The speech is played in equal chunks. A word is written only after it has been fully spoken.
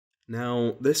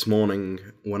Now, this morning,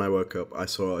 when I woke up, I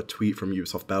saw a tweet from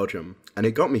Ubisoft Belgium, and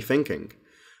it got me thinking,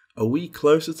 are we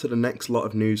closer to the next lot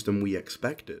of news than we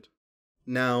expected?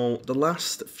 Now, the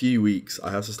last few weeks,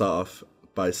 I have to start off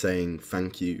by saying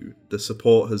thank you. The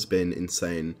support has been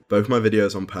insane. Both my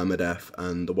videos on permadeath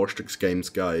and the Watch Dogs Games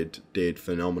Guide did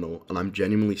phenomenal, and I'm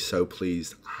genuinely so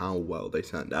pleased how well they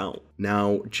turned out.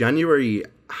 Now, January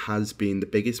has been the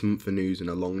biggest month for news in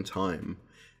a long time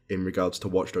in regards to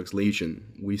Watch Dogs Legion.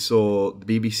 We saw the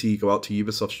BBC go out to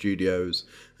Ubisoft Studios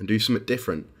and do something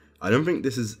different. I don't think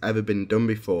this has ever been done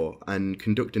before, and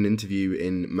conduct an interview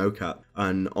in mocap,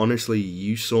 and honestly,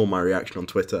 you saw my reaction on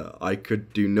Twitter. I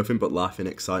could do nothing but laugh in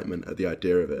excitement at the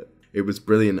idea of it. It was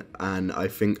brilliant, and I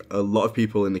think a lot of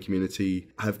people in the community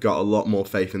have got a lot more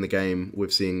faith in the game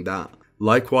with seeing that.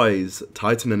 Likewise,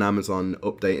 Titan and Amazon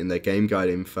updating their game guide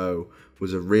info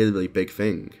was a really big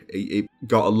thing. It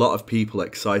got a lot of people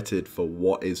excited for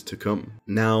what is to come.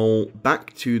 Now,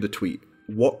 back to the tweet.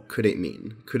 What could it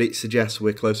mean? Could it suggest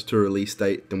we're closer to a release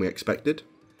date than we expected?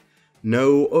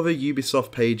 No other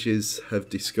Ubisoft pages have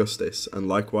discussed this, and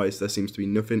likewise there seems to be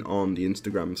nothing on the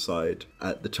Instagram side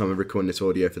at the time of recording this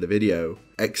audio for the video,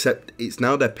 except it's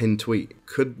now their pinned tweet.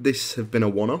 Could this have been a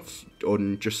one-off, or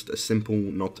just a simple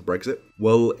nod to Brexit?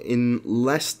 Well, in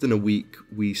less than a week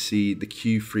we see the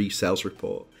Q3 sales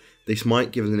report. This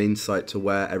might give us an insight to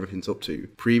where everything's up to.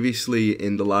 Previously,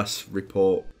 in the last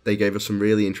report, they gave us some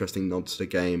really interesting nods to the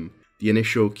game. The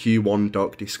initial Q1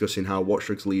 doc discussing how Watch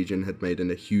Dogs Legion had made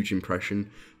a huge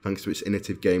impression thanks to its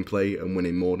innovative gameplay and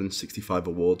winning more than 65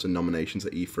 awards and nominations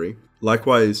at E3.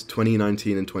 Likewise,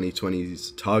 2019 and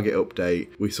 2020's Target update,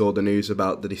 we saw the news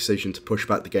about the decision to push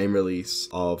back the game release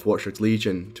of Watch Dogs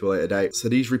Legion to a later date. So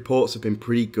these reports have been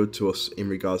pretty good to us in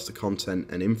regards to content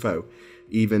and info,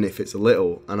 even if it's a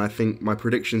little, and I think my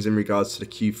predictions in regards to the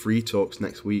Q3 talks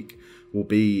next week will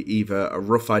be either a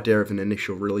rough idea of an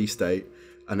initial release date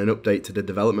and an update to the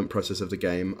development process of the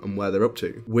game and where they're up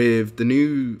to. With the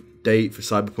new date for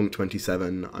Cyberpunk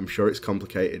 27, I'm sure it's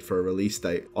complicated for a release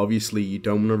date. Obviously, you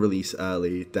don't want to release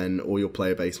early, then all your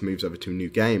player base moves over to a new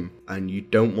game, and you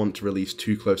don't want to release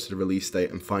too close to the release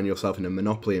date and find yourself in a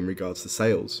monopoly in regards to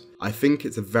sales. I think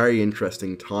it's a very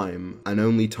interesting time, and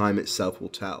only time itself will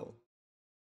tell.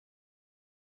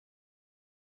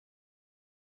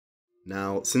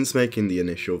 Now, since making the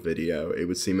initial video, it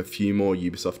would seem a few more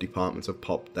Ubisoft departments have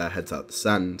popped their heads out the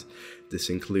sand. This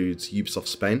includes Ubisoft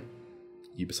Spain,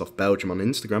 Ubisoft Belgium on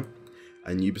Instagram,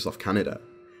 and Ubisoft Canada.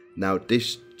 Now,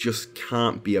 this just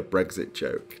can't be a Brexit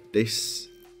joke. This,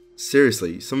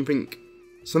 seriously,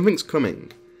 something's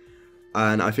coming.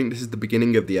 And I think this is the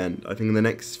beginning of the end. I think in the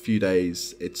next few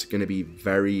days, it's going to be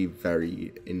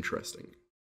very interesting.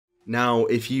 Now,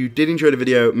 if you did enjoy the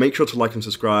video, make sure to like and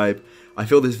subscribe. I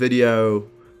feel this video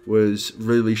was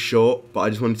really short, but I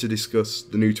just wanted to discuss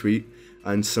the new tweet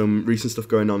and some recent stuff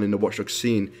going on in the Watch Dogs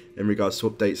scene in regards to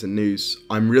updates and news.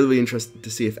 I'm really interested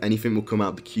to see if anything will come out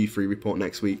of the Q3 report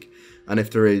next week, and if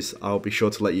there is, I'll be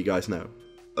sure to let you guys know.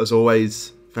 As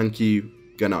always, thank you,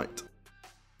 good night.